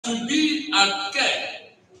to be a care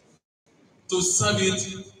to serve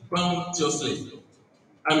it bounteously.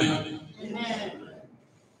 Amen. Amen.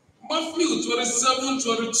 Matthew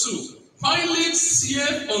 27:22. Pilate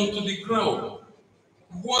said unto the crowd,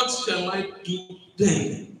 what shall I do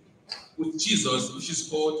then with Jesus, which is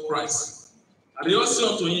called Christ? And they all said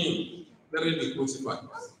unto him, let him be crucified.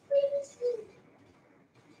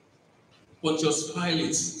 Pontius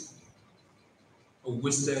Pilate, a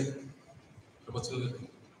wasted opportunity.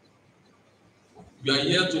 We are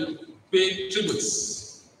here to pay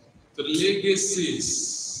tributes to the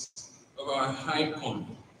legacies of our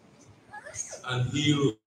icon and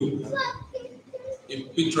hero, a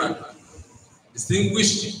patriarch,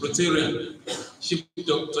 distinguished Rotarian, Chief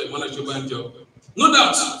Dr. Emmanuel Shobanjo. No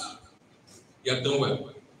doubt, you have done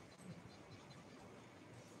well.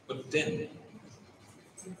 But then,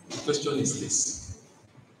 the question is this: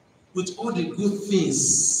 with all the good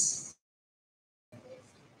things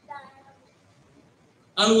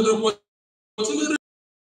and with the opportunity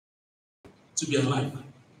to be alive,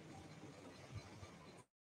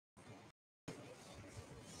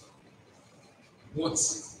 what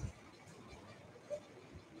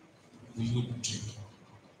will you do?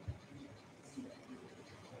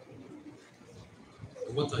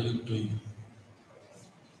 What are you doing?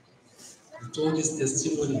 With all these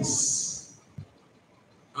testimonies,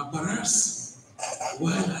 and perhaps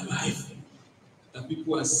while alive, that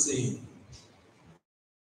people are saying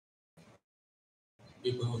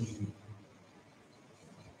about you.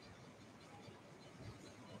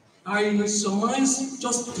 I surmise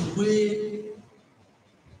just the way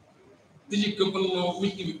PDG Governor will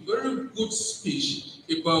give a very good speech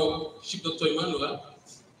about Chief Dr. Emmanuel.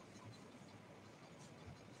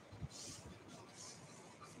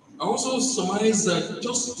 I also surmise that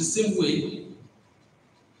just the same way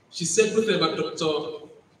she said great about Dr.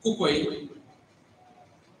 Kukwai,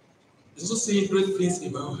 is also saying great things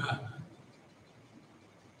about her.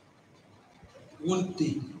 One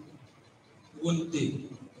day,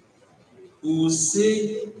 we will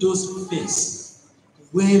say those things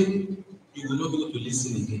when you will not be able to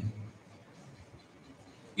listen again.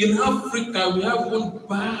 In Africa, we have one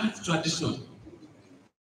bad tradition.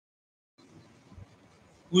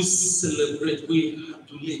 We celebrate, we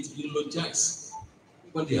adulate, we eulogize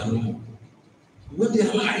when they are no more. When they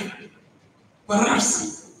are alive,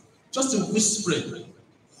 perhaps just a whispering,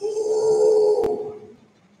 oh,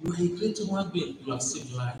 you are a great human being, you have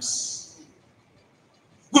saved lives.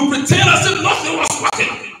 We pretend as if nothing was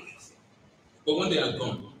working. But when they are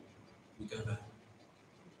gone, we gather.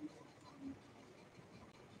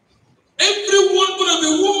 Everyone but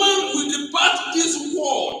the woman will depart this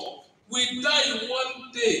world. We die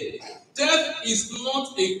one day. Death is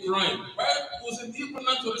not a crime. Bible in Hebrews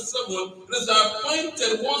 9:27, it is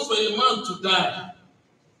appointed once for a man to die.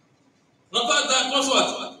 After that, what's what?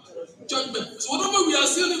 Judgment. So whatever we are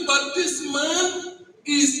saying about this man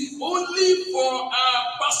is only for our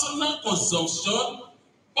personal consumption,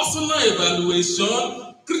 personal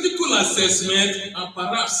evaluation, critical assessment, and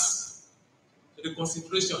perhaps the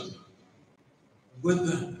consideration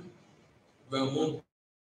whether we are among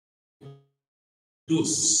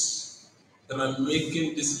those that are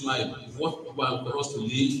making this life worthwhile for us to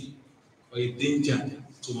live, or a danger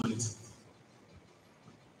to humanity.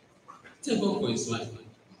 Thank God for his life.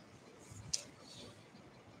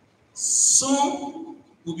 Some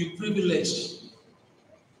will be privileged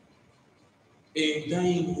in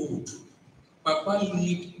dying old. Papa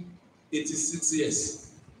lived 86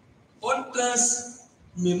 years. Others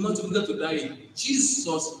may not be able to die. Jesus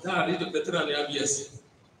died at the age of 33.5 years.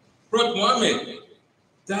 Prophet Muhammad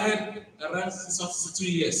died around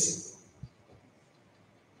 62 years.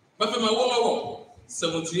 Prophet Owolewa,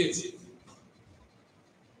 78.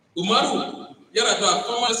 Umaru, Yar'Adua,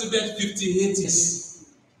 former president, 58 years.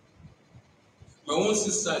 My own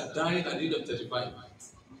sister died at the age of 35.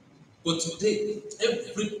 But today,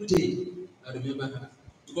 every day, I remember her.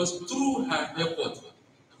 Because through her effort,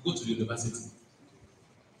 I go to the university.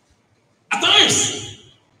 At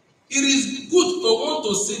times, it is good for one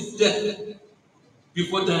to see death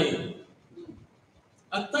before dying.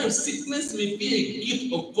 At times, sickness may be a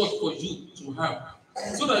gift of God for you to have,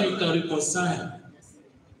 so that you can reconcile.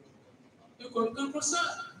 You can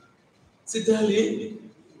reconcile. Say, darling,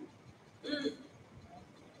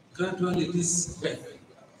 gradually this death,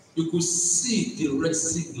 you could see the red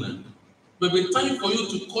signal. But it's time for you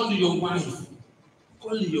to call your wife,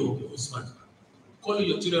 call your husband, call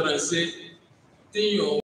your children and say, tell your